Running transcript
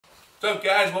What's up,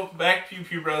 guys? Welcome back to Pew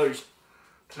Pew Brothers.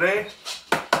 Today,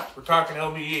 we're talking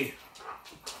LBE,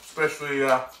 especially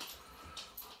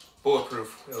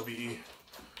bulletproof LBE.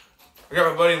 I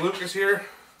got my buddy Lucas here,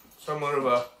 somewhat of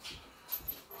a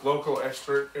local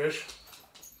expert-ish.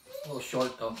 A little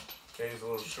short, though. Yeah, he's a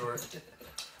little short.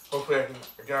 Hopefully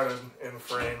I got him in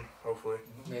frame, hopefully.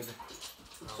 Maybe.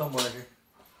 Somewhere here.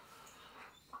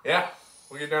 Yeah,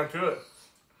 we'll get down to it.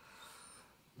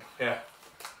 Yeah.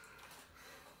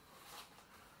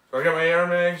 So I got my AR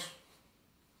mags,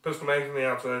 pistol mags on the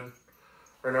outside.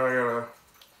 Right now I got a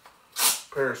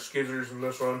pair of skizzers in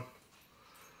this one,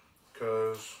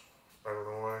 because I don't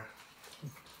know why. You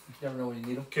never know when you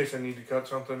need them. In case I need to cut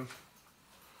something.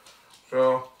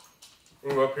 So,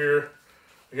 move up here.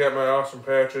 I got my awesome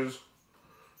patches,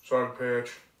 Solid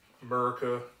Patch,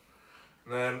 America,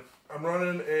 and then I'm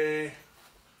running a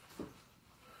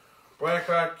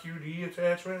Blackhawk QD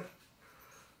attachment.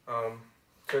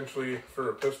 Essentially for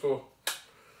a pistol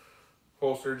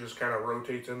holster, just kind of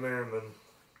rotates in there and then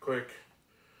quick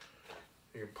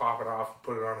you can pop it off and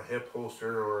put it on a hip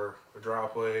holster or a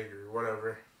drop leg or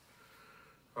whatever.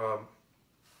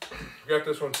 Got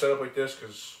this one set up like this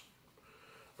because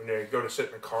when you go to sit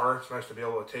in the car, it's nice to be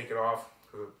able to take it off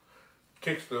because it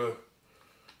kicks the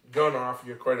gun off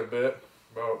you quite a bit,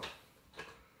 about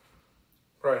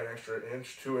probably an extra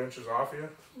inch, 2 inches off you.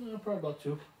 Yeah, probably about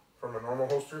 2. From a normal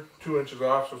holster, 2 inches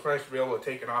off, so it's nice to be able to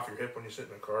take it off your hip when you sit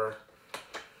in the car.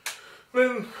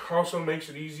 Then also makes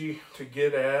it easy to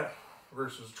get at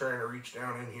versus trying to reach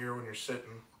down in here when you're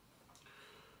sitting.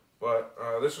 But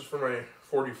this is for my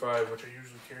 45, which I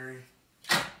usually carry.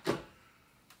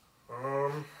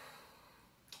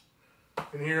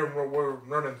 In here we're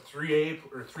running 3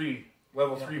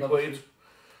 level 3 plates.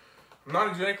 I'm not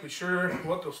exactly sure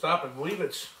what they'll stop. I believe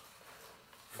it's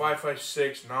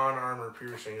 5.56 non-armor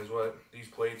piercing is what these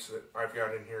plates that I've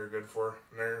got in here are good for.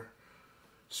 And they're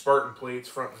Spartan plates,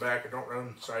 front and back. I don't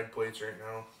run side plates right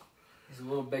now. He's a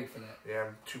little big for that. Yeah,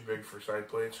 I'm too big for side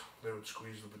plates. They would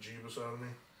squeeze the bejeebus out of me.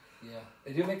 Yeah.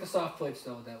 They do make the soft plates,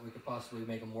 though, that we could possibly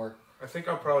make them work. I think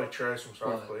I'll probably try some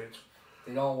soft plates. If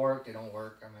they don't work, they don't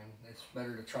work. I mean, it's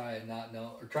better to try and not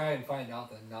know, or try and find out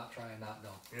than not try and not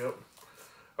know. Yep.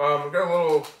 We got a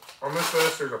little, on this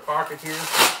vest, there's a pocket here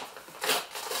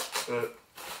that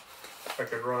I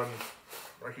could run.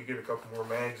 I could get a couple more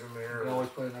mags in there. You can always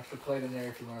put an extra plate in there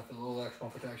if you want a little extra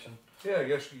protection. Yeah, I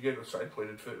guess you could get a side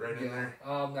plated fit right in there.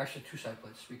 Actually 2 side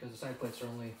plates because the side plates are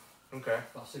only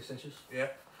about 6 inches. Yeah.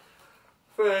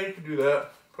 So yeah, you could do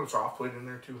that. Put a soft plate in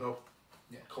there to help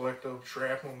collect the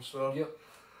shrapnel and stuff. Yep.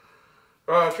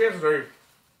 Chances are,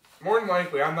 more than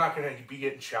likely, I'm not going to be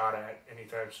getting shot at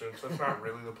anytime soon, so that's not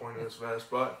really the point of this vest,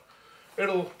 but it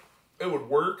would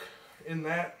work in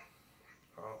that.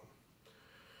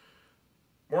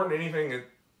 More than anything,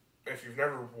 if you've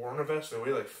never worn a vest, they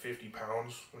weigh like 50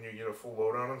 pounds when you get a full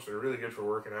load on them, so they're really good for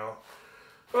working out.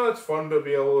 But it's fun to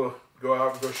be able to go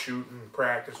out and go shoot and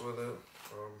practice with it.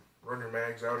 Run your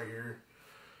mags out of here.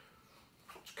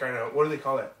 It's kind of, what do they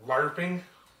call that? LARPing?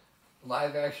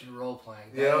 Live action role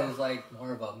playing. That is like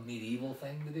more of a medieval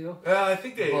thing to do. I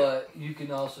think they. But you can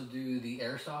also do the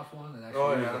airsoft one and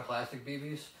actually use the plastic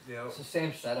BBs. Yeah. It's the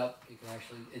same setup. You can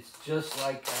actually. It's just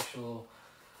like actual.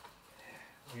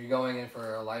 You're going in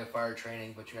for a live fire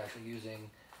training, but you're actually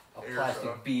using a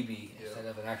plastic BB instead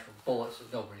of an actual bullet, so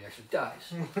nobody actually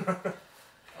dies.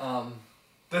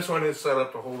 This one is set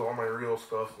up to hold all my real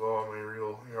stuff, all my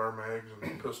real AR mags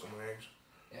and pistol mags.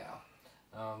 Yeah.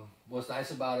 What's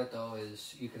nice about it, though,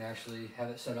 is you can actually have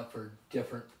it set up for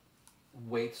different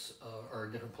weights or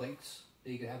different plates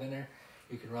that you can have in there.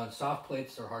 You can run soft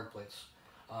plates or hard plates.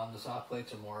 The soft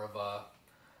plates are more of a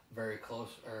very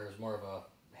close, or is more of a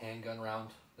handgun round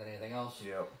than anything else.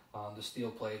 Yep. The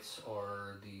steel plates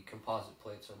or the composite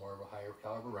plates are more of a higher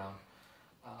caliber round.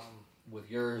 With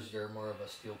yours, you're more of a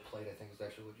steel plate, I think is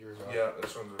actually what yours are. Yeah,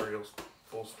 this one's a real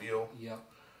full steel. Yep.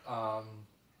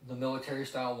 The military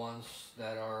style ones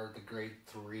that are the grade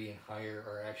 3 and higher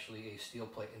are actually a steel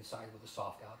plate inside with a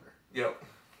soft outer. Yep.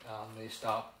 They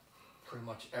stop pretty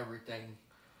much everything.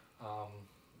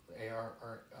 AR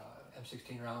or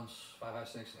M16 rounds,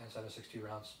 5.56 and 7.62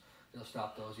 rounds. They'll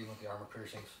stop those even with the armor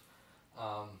piercings.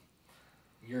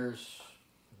 Yours,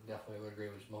 definitely would agree,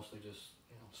 was mostly just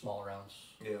small rounds,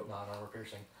 non-armor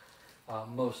piercing.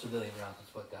 Most civilian rounds, let's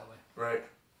put it that way. Right.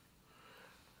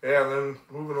 Yeah, then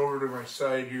moving over to my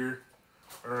side here,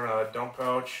 or a dump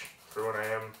pouch for when I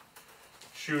am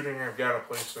shooting. I've got a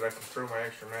place that I can throw my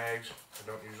extra mags. I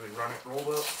don't usually run it rolled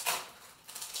up.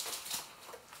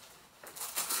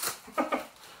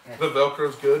 The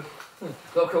Velcro's good.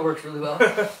 Velcro works really well.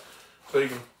 So you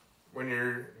can, when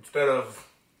you're, instead of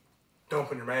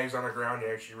dumping your mags on the ground,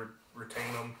 you actually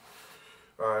retain them.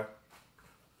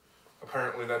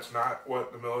 Apparently, that's not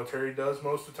what the military does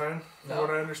most of the time, from what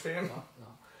I understand.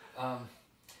 No.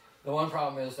 The one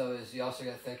problem is, though, is you also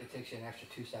got to think it takes you an extra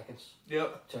 2 seconds.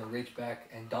 Yep. To reach back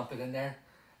and dump it in there.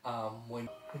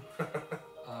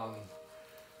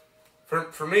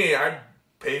 For me, I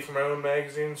pay for my own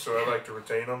magazines, so I like to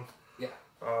retain them. Yeah.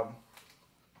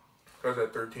 Because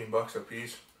at $13 a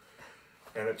piece,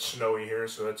 and it's snowy here,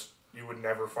 so you would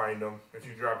never find them if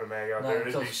you dropped a mag out there.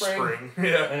 It'd be spring.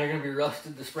 Yeah. And they're gonna be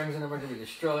rusted. The springs in them are gonna be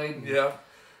destroyed. Yeah.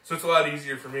 So it's a lot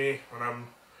easier for me when I'm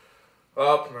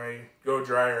up and I go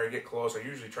dry or I get close. I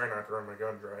usually try not to run my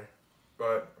gun dry,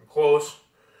 but I'm close.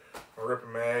 I'll rip a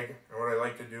mag, and what I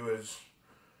like to do is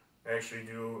actually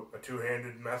do a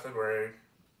two-handed method where I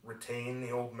retain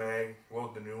the old mag,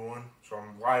 load the new one, so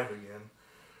I'm live again,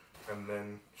 and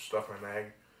then stuff my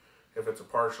mag. If it's a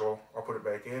partial, I'll put it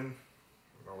back in.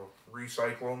 I'll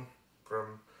recycle them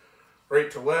from right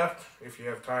to left if you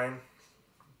have time.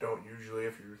 Don't usually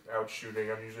if you're out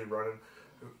shooting. I'm usually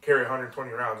carry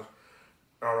 120 rounds.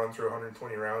 I'll run through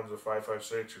 120 rounds of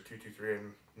 5.56 or 2.23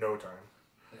 in no time.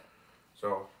 Yeah.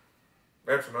 So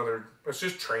it's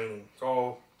just training. It's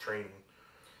all training.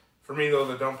 For me, though,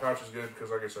 the dump pouch is good because,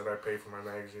 like I said, I pay for my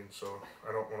magazines, so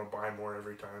I don't want to buy more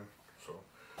every time. So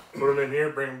put them in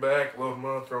here, bring them back, load them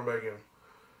up, throw them back in.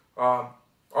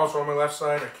 Also, on my left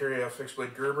side, I carry a fixed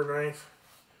blade Gerber knife.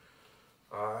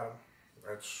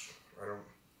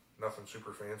 Nothing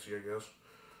super fancy, I guess.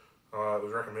 It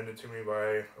was recommended to me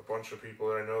by a bunch of people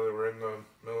that I know that were in the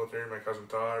military. My cousin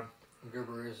Todd.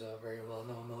 Gerber is a very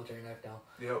well-known military knife now.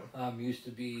 Yep. Used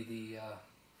to be the,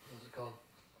 what's it called?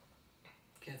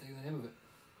 Can't think of the name of it.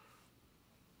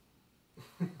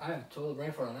 I have total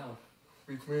brain fart on that one.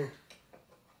 Beats me.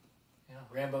 Yeah,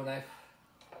 Rambo knife.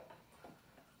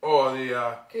 Oh,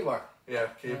 the K-bar. Yeah,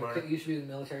 K-bar. It used to be the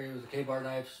military. It was the K-bar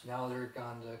knives. Now they're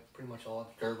gone to pretty much all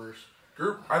Gerbers.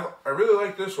 I really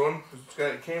like this one.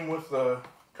 It came with the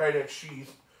Kydex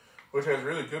sheath, which has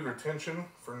really good retention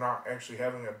for not actually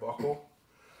having a buckle.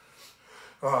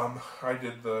 I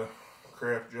did the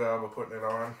crap job of putting it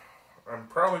on. I'm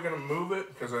probably going to move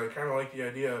it because I kind of like the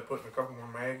idea of putting a couple more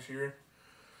mags here.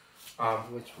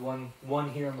 Which one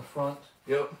here in the front.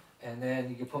 Yep. And then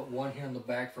you can put one here in the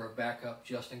back for a backup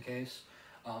just in case.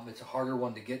 It's a harder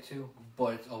one to get to,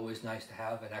 but it's always nice to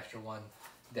have an extra one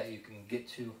that you can get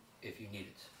to if you need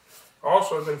it.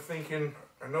 Also, I've been thinking,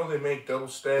 I know they make double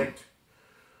stacked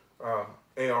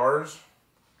ARs.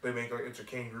 They make it's a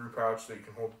kangaroo pouch that you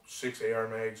can hold 6 AR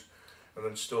mags and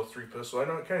then still 3 pistols. I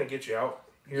know it kind of gets you out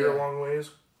here a long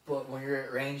ways. But when you're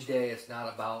at range day, it's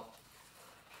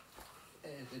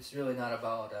really not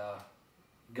about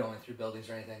going through buildings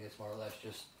or anything. It's more or less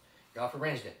just you're out for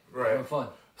range day. Right. Having fun.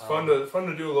 It's fun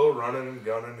to do a little running and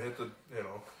gunning, I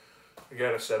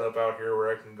got a setup out here where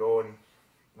I can go and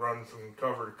run from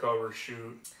cover to cover,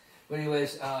 shoot. But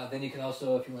anyways, then you can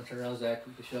also, if you want to turn around, Zach,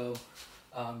 we can show,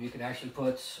 you can actually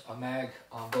put a mag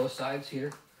on both sides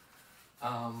here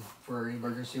for an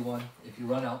emergency one. If you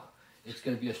run out, it's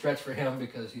going to be a stretch for him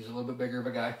because he's a little bit bigger of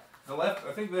a guy.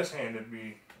 I think this hand would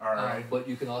be alright. But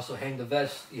you can also hang the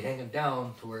vest, you hang him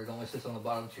down to where it only sits on the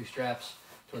bottom 2 straps,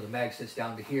 to where the mag sits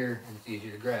down to here and it's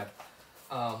easier to grab.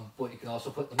 But you can also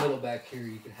put the middle back here,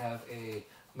 you can have a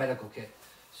medical kit.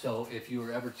 So if you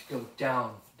were ever to go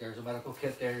down, there's a medical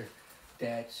kit there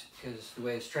that, because the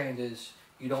way it's trained is,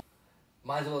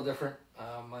 mine's a little different.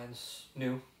 Mine's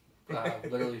new,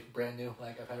 literally brand new.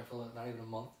 Like I've had it for not even a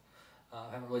month.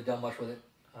 I haven't really done much with it.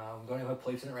 Don't even have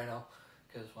plates in it right now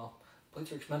because, well,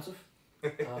 plates are expensive.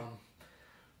 If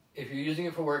you're using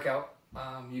it for workout,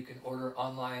 you can order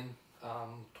online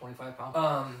 25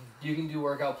 pound. You can do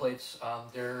workout plates.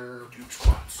 They're do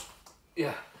squats.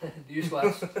 Yeah, do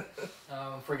squats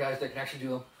for guys that can actually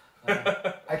do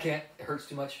them. I can't. It hurts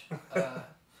too much.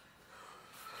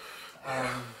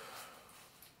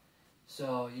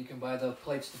 So you can buy the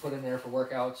plates to put in there for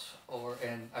workouts,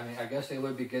 I guess they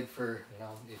would be good for,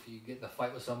 if you get in a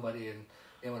fight with somebody and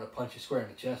they want to punch you square in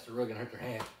the chest, they're really gonna hurt their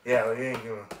hand. Yeah, they ain't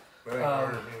gonna.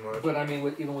 Much. But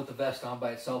even with the vest on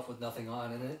by itself with nothing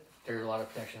on in it, there's a lot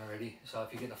of protection already. So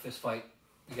if you get in a fist fight,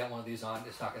 you got one of these on,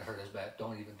 it's not gonna hurt as bad.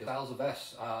 Don't even do it. Styles of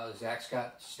vests. Zach's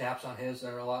got snaps on his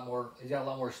that are a lot more. He's got a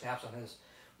lot more snaps on his.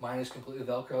 Mine is completely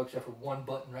Velcro except for one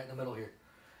button right in the middle here.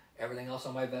 Everything else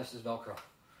on my vest is Velcro.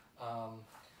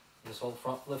 This whole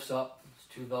front lifts up.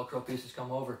 2 Velcro pieces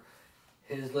come over.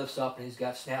 His lifts up and he's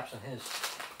got snaps on his.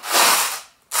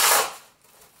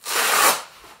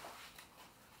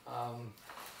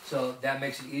 So that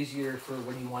makes it easier for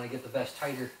when you want to get the vest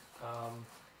tighter.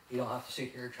 You don't have to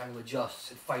sit here trying to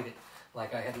adjust and fight it.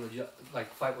 Like I had to adjust,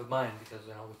 like fight with mine because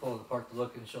we pulled it apart to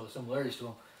look and show the similarities to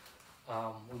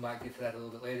them. We might get to that a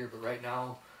little bit later, but right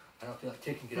now I don't feel like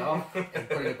taking it off and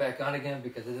putting it back on again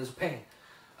because it is a pain.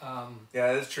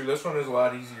 Yeah, that's true. This one is a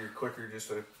lot easier, quicker, just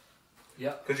to.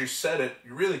 Yep. Because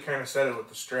you really kind of set it with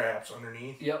the straps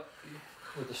underneath. Yep.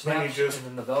 With the snaps, and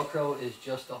then the Velcro is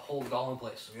just to hold it all in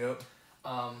place. Yep.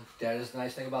 That is the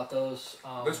nice thing about those.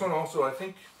 This one also, I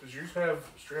think, does yours have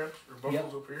straps or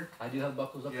buckles up here? I do have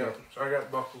buckles up here. Yeah, so I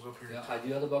got buckles up here. Yeah, I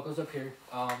do have the buckles up here.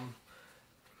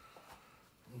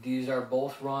 These are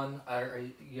both run.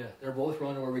 They're both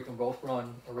run where we can both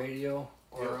run a radio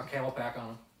or a camel pack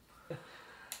on them.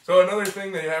 So another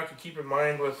thing that you have to keep in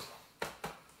mind with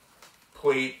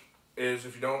plate is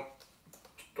if you don't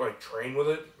train with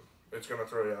it, it's gonna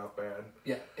throw you off bad.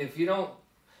 Yeah, if you don't,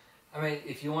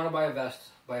 if you want to buy a vest,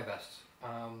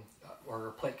 or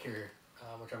a plate carrier,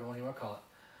 whichever one you want to call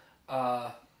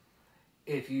it.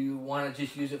 If you want to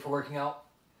just use it for working out,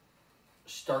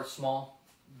 start small.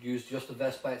 Use just the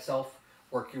vest by itself.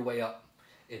 Work your way up.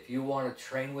 If you want to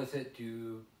train with it,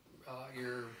 do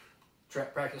your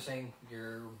trap practicing,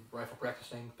 your rifle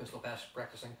practicing, pistol pass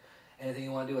practicing, anything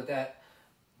you want to do with that,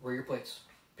 wear your plates.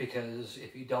 Because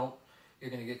if you don't, you're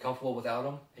going to get comfortable without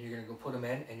them, and you're going to go put them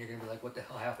in, and you're going to be like, what the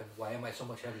hell happened? Why am I so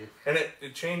much heavier? And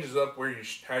it changes up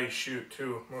how you shoot,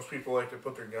 too. Most people like to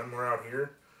put their gun more out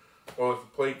here. Well, with the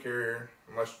plate carrier,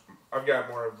 unless I've got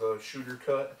more of the shooter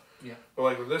cut. Yeah. But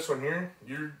like with this one here,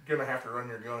 you're going to have to run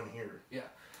your gun here. Yeah.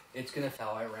 It's going to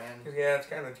how I ran. Yeah, it's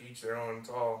kind of to each their own. It's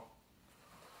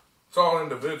all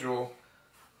individual.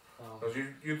 Because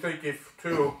you think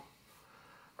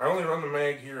I only run the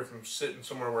mag here if I'm sitting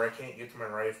somewhere where I can't get to my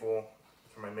rifle,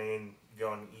 to my main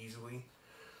gun easily.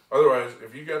 Otherwise,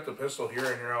 if you got the pistol here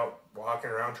and you're out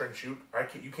walking around trying to shoot,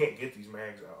 you can't get these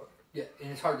mags out. Yeah,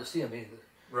 and it's hard to see them either.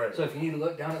 Right. So if you need to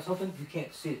look down at something, you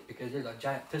can't see it because there's a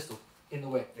giant pistol in the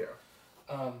way. Yeah.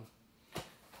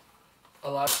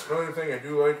 Another thing I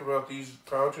do like about these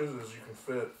pouches is you can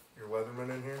fit your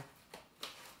Leatherman in here.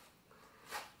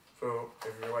 So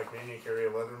if you're like me and you carry a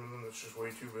Leatherman that's just way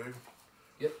too big,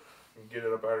 yep, you can get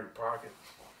it up out of your pocket.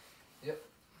 Yep.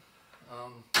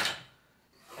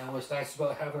 And what's nice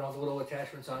about having all the little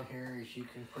attachments on here is you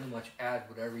can pretty much add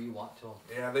whatever you want to them.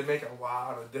 Yeah, they make a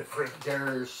lot of different.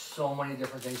 There's so many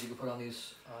different things you can put on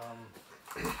these.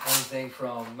 Anything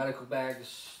from medical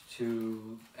bags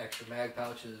to extra mag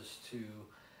pouches to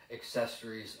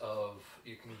accessories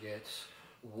you can get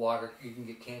water, you can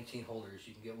get canteen holders,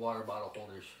 you can get water bottle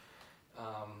holders.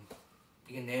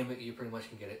 You can name it, you pretty much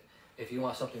can get it. If you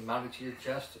want something mounted to your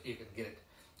chest, you can get it.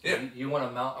 Yeah. You want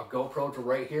to mount a GoPro to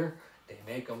right here, they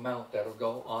make a mount that'll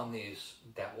go on these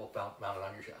that will mount it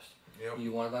on your chest. Yep.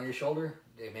 You want it on your shoulder,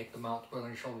 they make the mount to put it on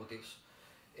your shoulder with these.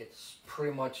 It's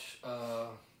pretty much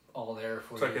all there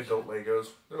for you. It's like adult Legos.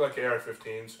 They're like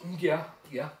AR-15s.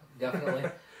 Yeah, definitely.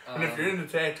 And if you're into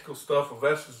tactical stuff, a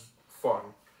vest is fun.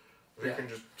 You Yeah. can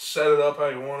just set it up how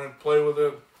you want it, play with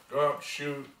it, go out,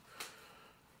 shoot.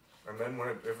 And then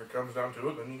if it comes down to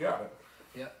it, then you got it.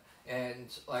 Yeah, and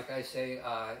like I say,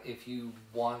 if you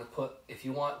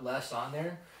want less on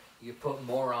there, you put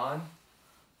more on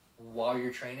while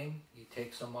you're training. You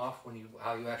take some off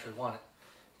how you actually want it,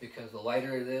 because the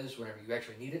lighter it is whenever you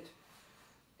actually need it,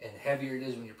 and the heavier it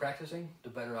is when you're practicing, the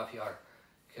better off you are.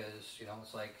 Because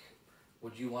it's like,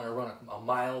 would you want to run a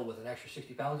mile with an extra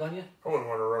 60 pounds on you? I wouldn't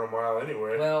want to run a mile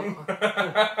anyway. Well,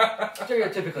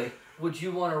 stereotypically, would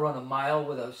you want to run a mile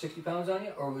with a 60 pounds on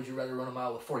you, or would you rather run a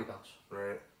mile with 40 pounds?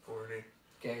 Right, 40.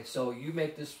 Okay, so you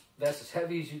make this vest as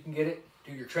heavy as you can get it,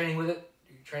 do your training with it,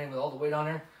 do your training with all the weight on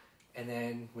there, and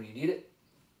then when you need it,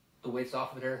 the weight's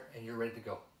off of there, and you're ready to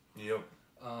go. Yep.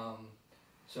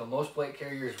 So most plate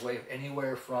carriers weigh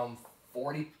anywhere from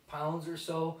 40 pounds or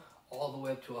so, all the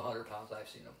way up to 100 pounds, I've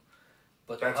seen them.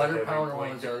 But the 100-pounder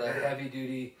ones are the heavy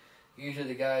duty. Usually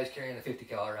the guys carrying a 50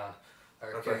 cal around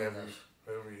are carrying those.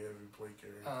 Heavy plate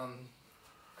carrier.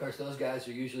 Of course, those guys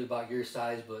are usually about your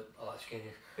size, but a lot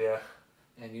skinnier. Yeah.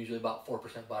 And usually about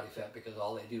 4% body fat, because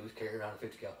all they do is carry around a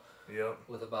 50 cal. Yep.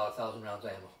 With about 1,000 rounds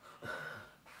of ammo.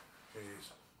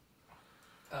 Jeez.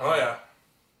 Oh yeah.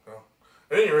 Well,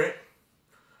 at any rate,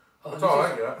 that's all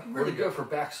I got. Really good for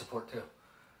back support too.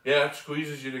 Yeah, it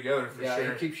squeezes you together for sure. Yeah,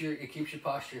 it keeps your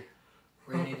posture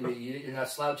where you need to be. You're not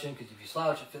slouching, because if you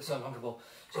slouch, it feels uncomfortable.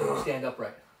 So you stand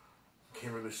upright.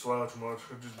 Can't really slouch much.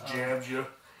 It just jabs you.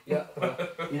 Yeah.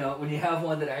 Well, when you have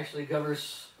one that actually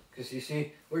covers, because you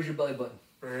see, where's your belly button?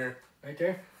 Right here. Right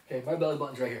there? Okay, my belly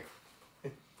button's right here.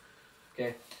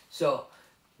 Okay, so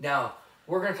now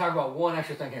we're going to talk about one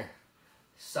extra thing here.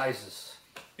 Sizes.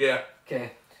 Yeah.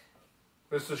 Okay.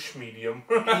 This is medium.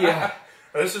 Yeah.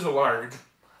 This is a large.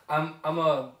 I'm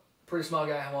a pretty small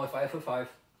guy. I'm only 5'5".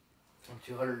 I'm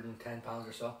 210 pounds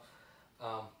or so.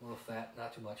 A little fat,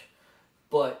 not too much.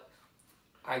 But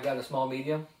I got a small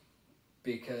medium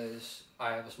because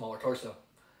I have a smaller torso.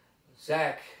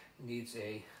 Zach needs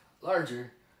a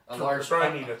larger, a large.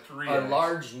 Probably need a 3X. A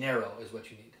large narrow is what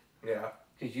you need. Yeah.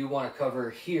 Because you want to cover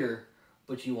here,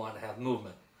 but you want to have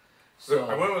movement. So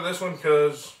I went with this one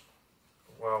because,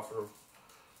 well, for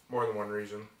more than one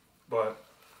reason. But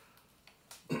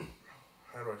how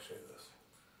do I say this?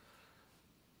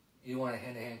 You want a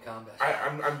hand-to-hand combat.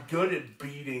 I'm good at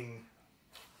beating.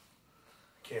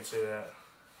 Can't say that.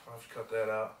 I'll have to cut that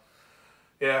out.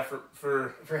 Yeah,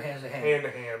 for hand-to-hand.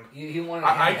 Hand-to-hand. You want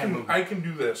I can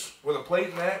do this with a plate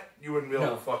in that. You wouldn't be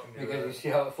able to fucking do that. Because you see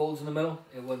how it folds in the middle.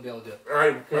 It wouldn't be able to do it. All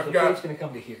right, because the plate's going to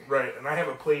come to here. Right, and I have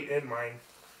a plate in mine,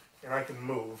 and I can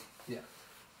move. Yeah.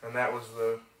 And that was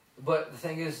the. But the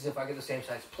thing is, if I get the same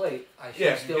size plate, I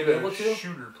should still be able to.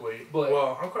 Shooter plate. But,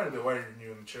 well, I'm quite a bit wider than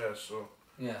you in the chest, so.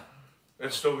 Yeah.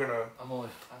 It's still gonna. I don't know,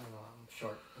 I'm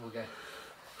short. Okay.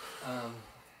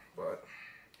 But.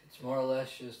 It's more or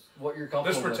less just what you're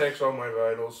comfortable with. This protects all my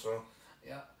vitals, so.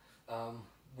 Yeah.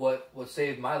 What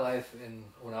saved my life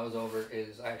when I was over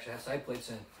is I actually had side plates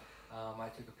in. I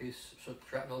took a piece of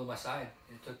shrapnel to my side.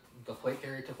 It took the plate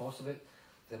carrier took most of it.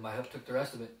 Then my hip took the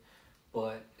rest of it.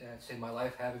 But it saved my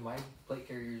life having my plate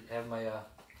carrier, having my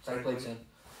side plates in.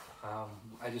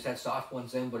 I just had soft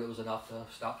ones in, but it was enough to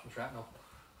stop some shrapnel.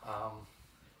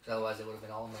 Because otherwise it would have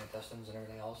been all in my intestines and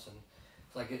everything else. And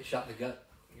it's like getting shot in the gut.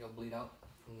 You'll bleed out.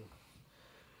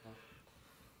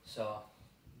 So,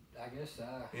 I guess.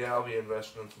 Yeah, I'll be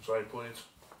investing in some side plates,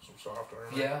 some soft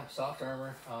armor. Yeah, soft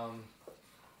armor.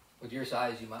 With your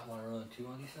size, you might want to run 2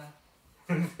 on each side.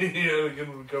 Yeah, we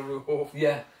can cover the whole.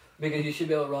 Yeah, because you should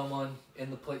be able to run one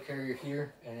in the plate carrier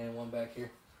here and then one back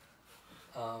here,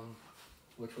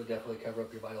 which would definitely cover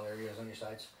up your vital areas on your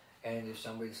sides. And if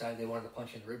somebody decided they wanted to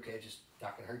punch you in the ribcage, it's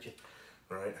not going to hurt you.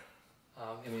 Right.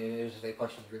 I mean, if they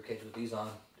punch in the ribcage with these on,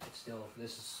 it's still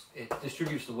it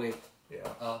distributes the weight. Yeah.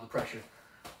 The pressure.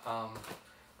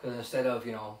 Because instead of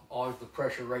all of the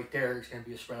pressure right there, it's going to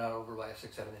be spread out over by a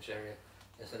 6-7 inch area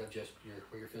instead of just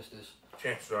where your fist is.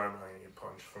 Chances are I'm not going to get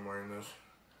punched from wearing this.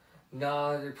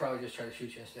 No, they're probably just trying to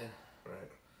shoot you instead.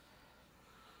 Right.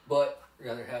 But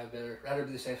rather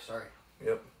be the safe. Sorry.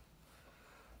 Yep.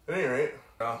 At any rate,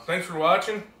 thanks for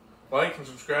watching. Like and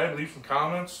subscribe. Leave some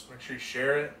comments. Make sure you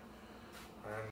share it. And